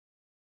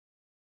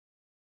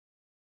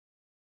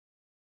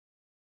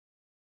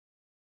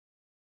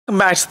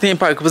Welcome back to Theme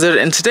Park Wizard.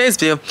 In today's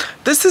video,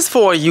 this is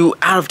for you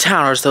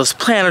out-of-towners, those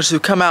planners who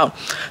come out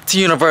to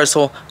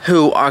Universal,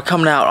 who are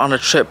coming out on a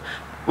trip.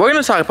 We're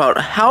going to talk about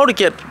how to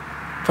get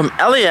from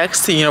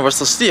LAX to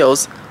Universal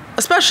Studios,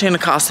 especially in a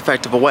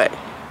cost-effective way.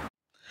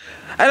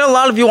 I know a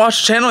lot of you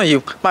watch the channel,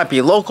 you might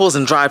be locals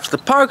and drive to the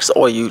parks,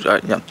 or you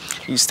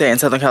stay in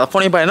Southern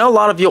California, but I know a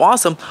lot of you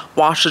also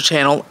watch the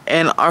channel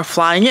and are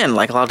flying in.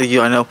 Like a lot of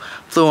you I know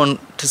flew in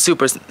to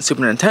Super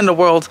Nintendo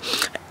World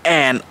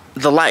and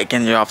the like,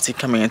 and you're obviously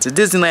coming into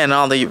Disneyland and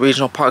all the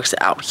regional parks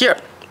out here.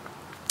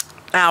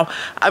 Now,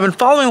 I've been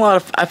following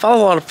I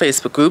follow a lot of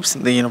Facebook groups,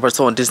 the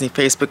Universal and Disney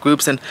Facebook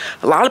groups, and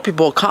a lot of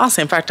people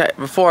constantly, in fact,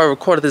 before I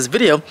recorded this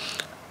video,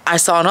 I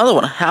saw another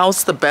one.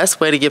 How's the best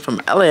way to get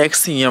from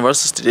LAX to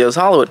Universal Studios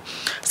Hollywood?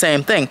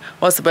 Same thing.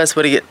 What's the best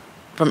way to get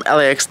from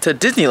LAX to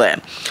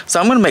Disneyland?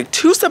 So I'm going to make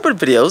two separate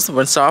videos. We're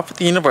going to start off with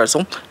the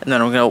Universal, and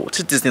then we're going to go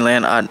to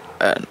Disneyland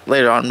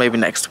later on, maybe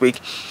next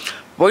week.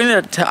 I'm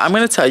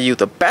going to tell you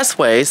the best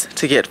ways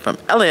to get from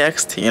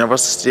LAX to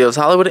Universal Studios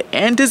Hollywood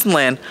and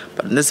Disneyland,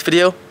 but in this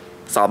video,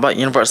 it's all about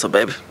Universal,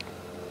 baby.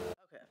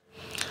 Okay.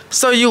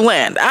 So you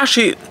land.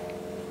 Actually,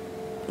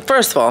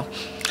 first of all,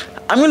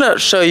 I'm going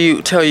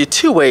to tell you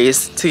two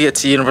ways to get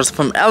to Universal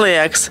from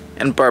LAX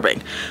and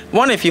Burbank.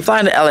 One, if you fly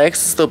into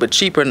LAX, it's a little bit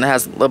cheaper and it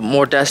has a little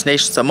more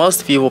destinations, so most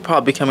of you will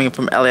probably be coming in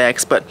from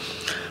LAX, but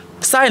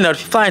side note,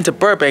 if you fly into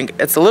Burbank,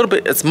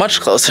 it's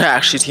much closer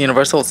actually to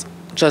Universal. It's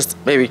just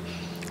maybe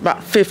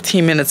about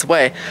 15 minutes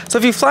away. So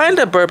if you fly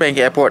into Burbank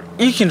Airport,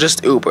 you can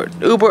just Uber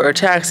or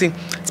taxi.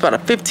 It's about a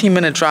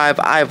 15-minute drive.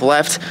 I've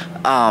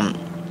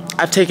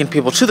taken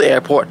people to the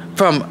airport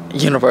from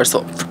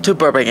Universal, to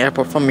Burbank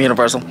Airport from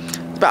Universal.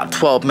 It's about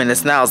 12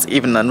 minutes, now it's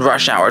even in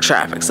rush hour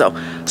traffic. So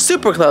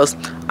super close.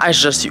 I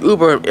suggest you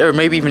Uber, or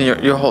maybe even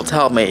your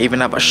hotel may even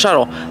have a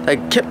shuttle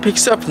that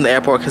picks you up from the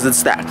airport because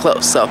it's that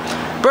close. So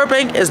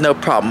Burbank is no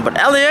problem, but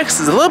LAX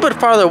is a little bit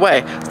farther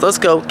away. So let's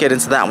go get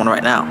into that one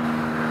right now.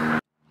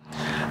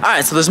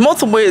 Alright, so there's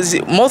multiple ways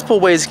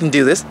you can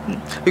do this.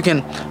 You can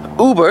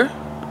Uber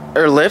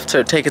or Lyft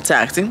or take a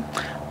taxi.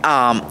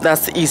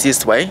 That's the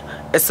easiest way.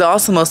 It's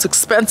also the most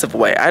expensive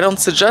way. I don't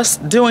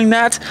suggest doing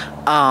that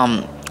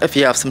if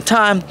you have some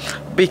time,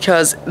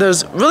 because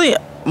there's really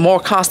more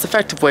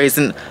cost-effective ways.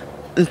 And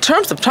in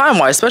terms of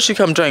time-wise, especially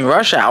come during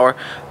rush hour,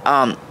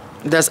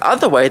 there's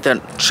other way than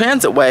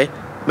transit way,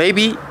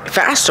 maybe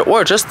faster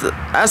or just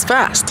as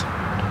fast.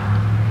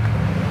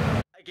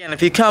 Again,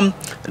 if you come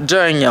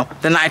during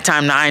the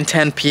nighttime,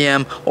 9-10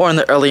 p.m. or in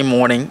the early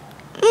morning,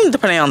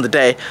 depending on the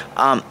day,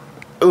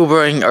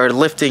 Ubering or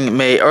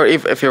Lyfting or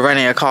if you're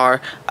renting a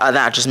car,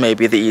 that just may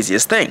be the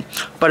easiest thing.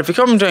 But if you're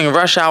coming during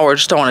rush hour or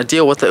just don't want to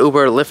deal with the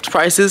Uber or Lyft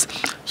prices,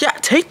 yeah,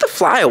 take the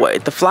Flyaway.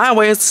 The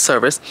Flyaway is a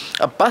service,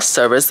 a bus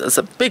service. It's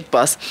a big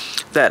bus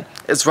that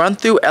is run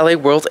through LA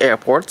World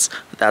Airports.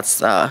 That's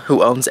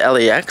who owns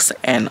LAX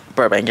and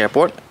Burbank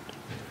Airport.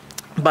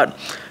 But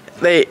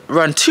they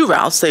run two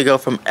routes. They go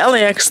from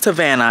LAX to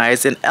Van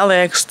Nuys and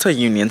LAX to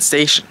Union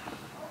Station.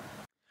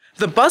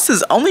 The bus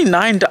is only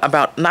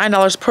about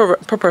 $9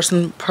 per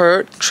person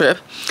per trip,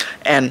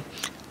 and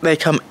they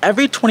come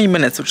every 20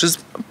 minutes, which is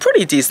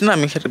pretty decent. I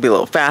mean, it could be a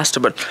little faster,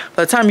 but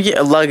by the time you get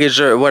your luggage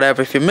or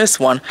whatever, if you miss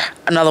one,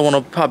 another one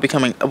will probably be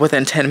coming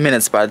within 10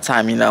 minutes by the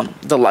time,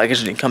 the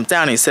luggage comes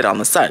down and you sit on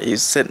the side. You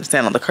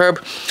stand on the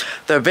curb.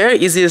 They're very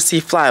easy to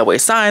see Flyaway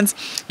signs.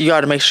 You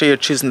got to make sure you're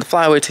choosing the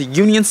Flyaway to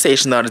Union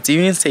Station, though. It's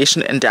Union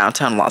Station in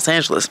downtown Los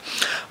Angeles.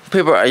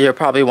 You're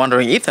probably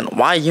wondering, Ethan,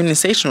 why Union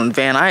Station when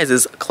Van Nuys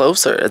is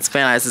closer?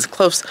 Van Nuys is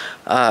close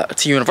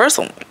to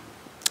Universal.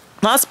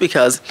 That's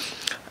because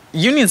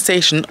Union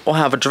Station will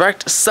have a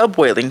direct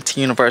subway link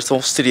to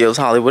Universal Studios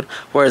Hollywood,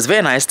 whereas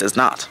Van Nuys does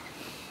not.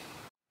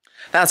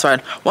 That's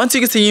right. Once you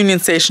get to Union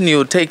Station, you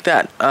would take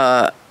that,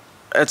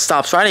 it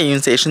stops right at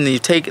Union Station, then you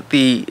take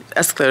the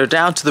escalator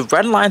down to the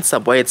Red Line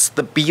subway. It's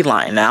the B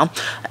line now,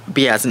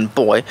 B as in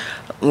boy,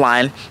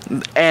 line,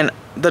 and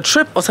the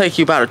trip will take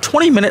you about a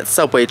 20-minute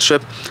subway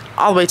trip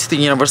all the way to the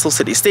Universal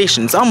City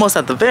Station. It's almost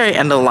at the very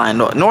end of the line.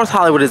 North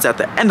Hollywood is at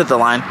the end of the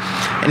line,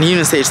 and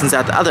Union Station is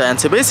at the other end.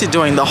 So basically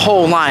doing the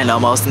whole line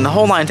almost, and the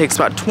whole line takes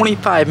about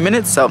 25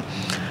 minutes, so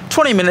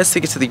 20 minutes to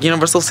get to the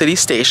Universal City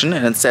Station,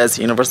 and it says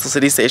Universal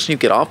City Station. You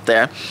get off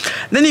there.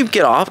 And then you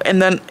get off, and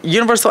then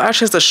Universal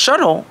actually has a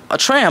shuttle, a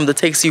tram, that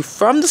takes you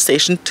from the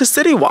station to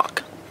City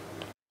Walk.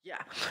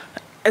 Yeah,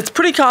 it's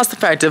pretty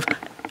cost-effective.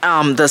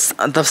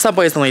 The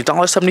subway is only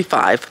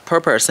 $1.75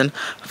 per person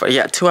for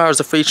 2 hours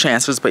of free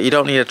transfers, but you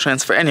don't need a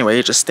transfer anyway.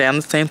 You just stay on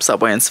the same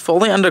subway, and it's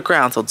fully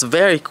underground, so it's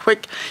very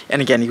quick.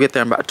 And again, you get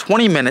there in about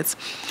 20 minutes.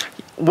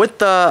 With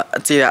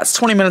that's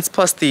 20 minutes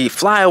plus the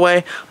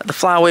Flyaway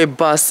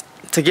bus.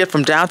 To get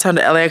from downtown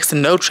to LAX to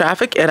no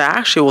traffic, it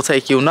actually will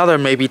take you another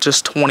maybe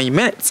just 20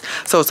 minutes.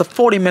 So it's a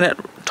 40-minute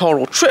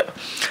total trip.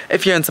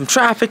 If you're in some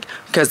traffic,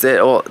 because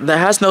there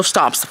has no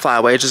stops to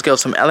Flyaway, it just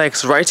goes from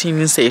LAX right to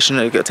Union Station.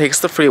 It takes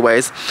the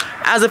freeways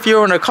as if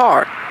you're in a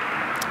car.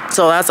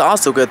 So that's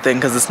also a good thing,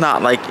 because it's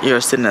not like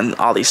you're sitting in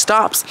all these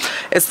stops.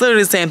 It's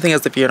literally the same thing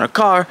as if you're in a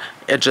car,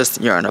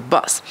 you're in a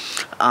bus.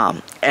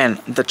 And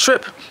the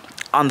trip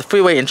on the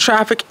freeway in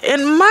traffic, it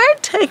might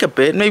take a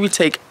bit, maybe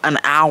take an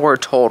hour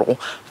total,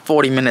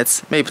 40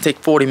 minutes, maybe take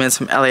 40 minutes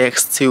from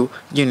LAX to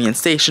Union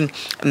Station,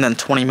 and then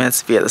 20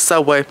 minutes via the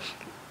subway.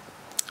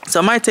 So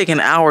it might take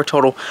an hour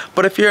total,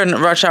 but if you're in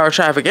rush hour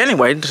traffic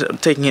anyway,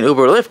 taking an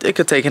Uber or Lyft, it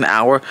could take an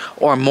hour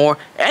or more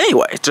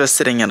anyway, just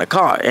sitting in a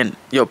car, and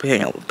you're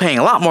paying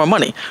a lot more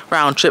money.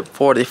 Round trip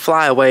for the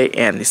flyaway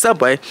and the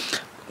subway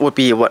would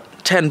be, what,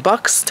 $10,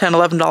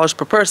 $11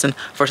 per person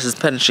versus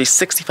potentially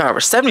 $65 or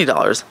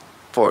 $70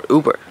 for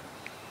Uber.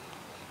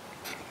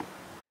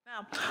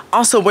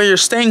 Also, where your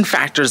staying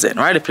factors in,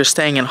 right? If you're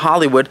staying in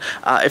Hollywood,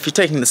 if you're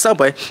taking the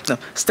subway,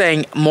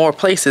 staying more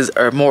places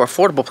or more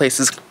affordable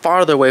places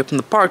farther away from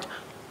the park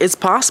is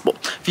possible.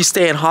 If you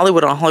stay in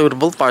Hollywood on Hollywood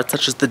Boulevard,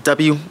 such as the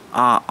W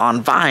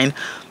on Vine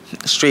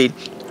Street,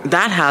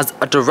 that has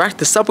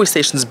the subway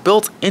stations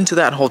built into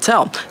that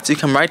hotel. So you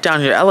come right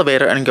down your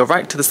elevator and go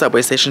right to the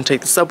subway station,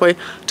 take the subway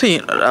to,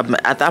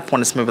 at that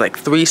point it's maybe like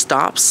 3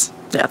 stops.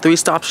 Yeah, 3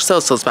 stops or so,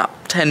 so it's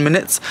about 10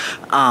 minutes,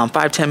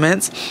 5-10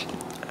 minutes.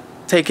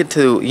 Take it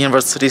to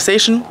University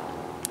Station.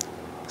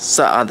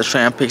 So the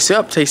tram picks you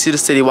up, takes you to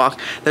City Walk.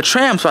 The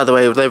trams, by the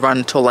way, they run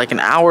until like an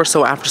hour or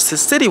so after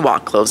City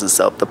Walk closes.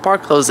 So if the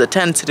park closes at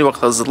 10, City Walk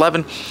closes at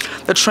 11.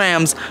 The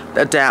trams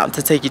down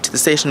to take you to the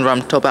station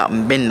run until about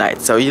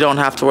midnight. So you don't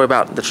have to worry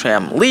about the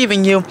tram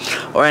leaving you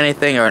or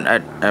anything,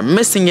 or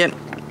missing it,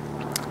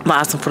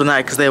 lasting for the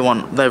night, because they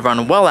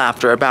run well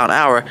after, about an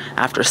hour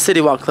after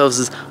City Walk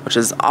closes, which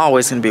is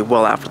always going to be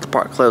well after the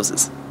park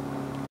closes.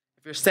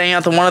 If you're staying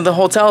at one of the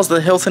hotels,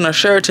 the Hilton or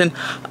Sheraton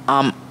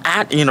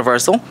at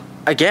Universal,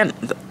 again,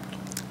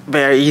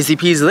 very easy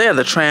peasy there.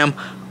 The tram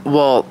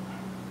will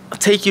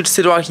take you to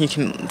City Walk, and you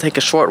can take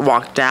a short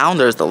walk down.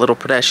 There's the little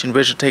pedestrian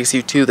bridge that takes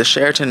you to the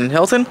Sheraton and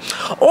Hilton.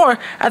 Or,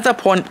 at that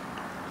point,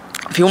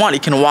 if you want, you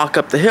can walk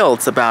up the hill.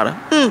 It's about a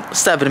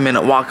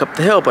 7-minute walk up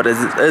the hill, but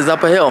it's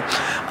up a hill.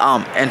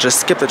 And just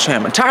skip the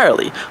tram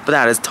entirely. But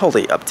that is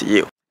totally up to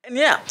you. And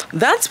yeah,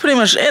 that's pretty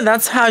much it.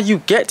 That's how you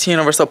get to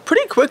Universal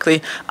pretty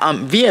quickly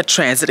via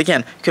transit.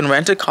 Again, you can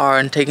rent a car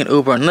and take an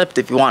Uber and Lyft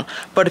if you want.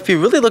 But if you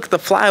really look at the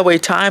flyaway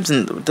times,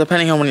 and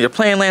depending on when your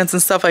plane lands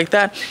and stuff like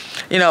that,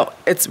 you know,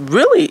 it's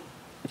really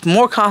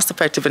more cost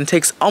effective and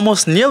takes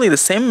almost nearly the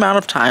same amount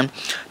of time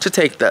to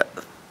take the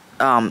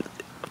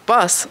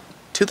bus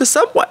to the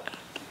subway.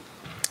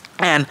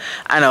 And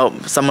I know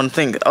someone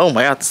thinks, oh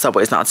my god, the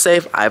subway's not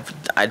safe.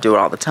 I do it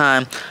all the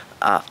time.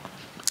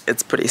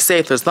 It's pretty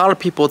safe. There's a lot of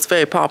people. It's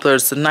very popular.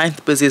 It's the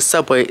 9th busiest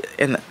subway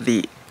in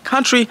the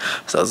country,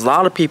 so there's a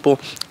lot of people,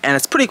 and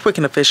it's pretty quick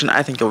and efficient.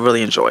 I think you'll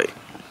really enjoy it.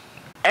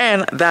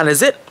 And that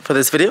is it for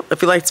this video.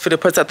 If you like this video,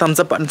 press that thumbs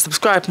up button,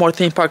 subscribe for more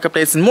theme park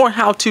updates and more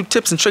how-to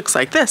tips and tricks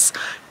like this.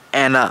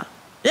 And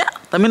yeah,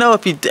 let me know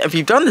if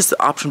you've done this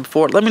option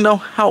before. Let me know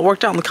how it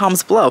worked out in the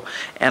comments below.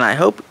 And I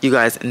hope you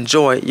guys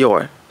enjoy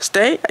your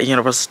stay at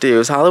Universal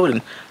Studios Hollywood.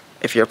 And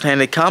if you're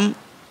planning to come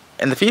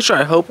in the future,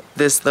 I hope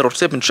this little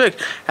tip and trick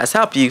has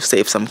helped you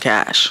save some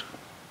cash.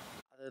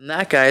 Other than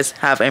that, guys,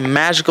 have a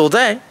magical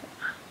day.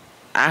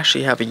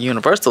 Actually, have a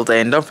Universal day.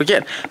 And don't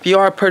forget, if you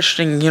are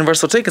purchasing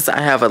Universal tickets,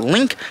 I have a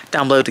link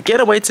down below to get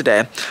away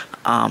today.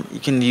 You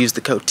can use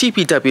the code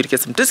TPW to get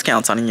some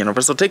discounts on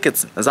Universal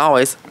tickets. As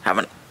always, have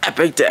an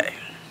epic day.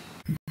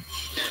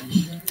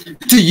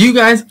 Do you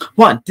guys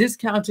want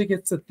discount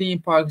tickets to theme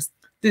parks,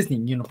 Disney,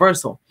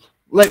 Universal,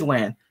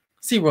 Legoland,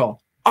 SeaWorld,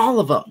 all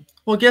of them?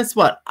 Well, guess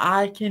what?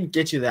 I can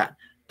get you that.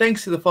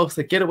 Thanks to the folks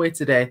at Getaway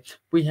today,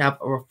 we have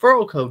a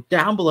referral code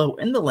down below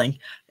in the link.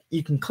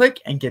 You can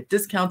click and get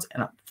discounts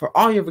and for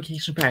all your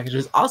vacation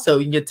packages. Also,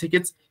 you can get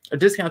tickets or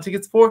discount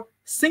tickets for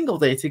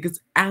single-day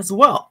tickets as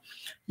well.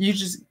 You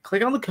just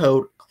click on the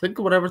code, click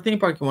whatever theme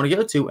park you want to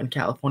go to in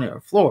California or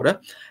Florida,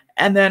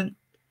 and then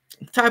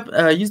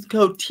use the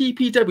code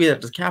TPW.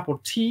 That is capital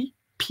T,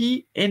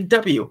 P, and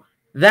W.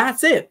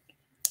 That's it.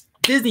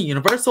 Disney,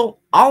 Universal,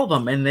 all of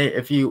them. And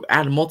if you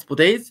add multiple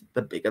days,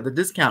 the bigger the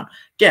discount.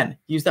 Again,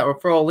 use that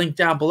referral link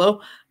down below.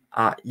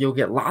 You'll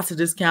get lots of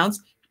discounts,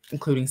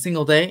 including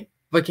single-day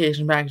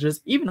vacation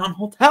packages, even on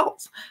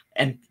hotels.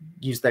 And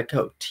use that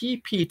code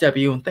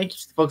TPW. And thank you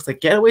to the folks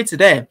at Getaway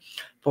today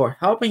for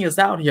helping us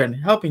out here and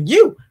helping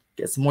you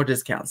get some more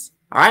discounts.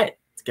 All right,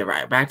 let's get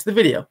right back to the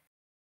video.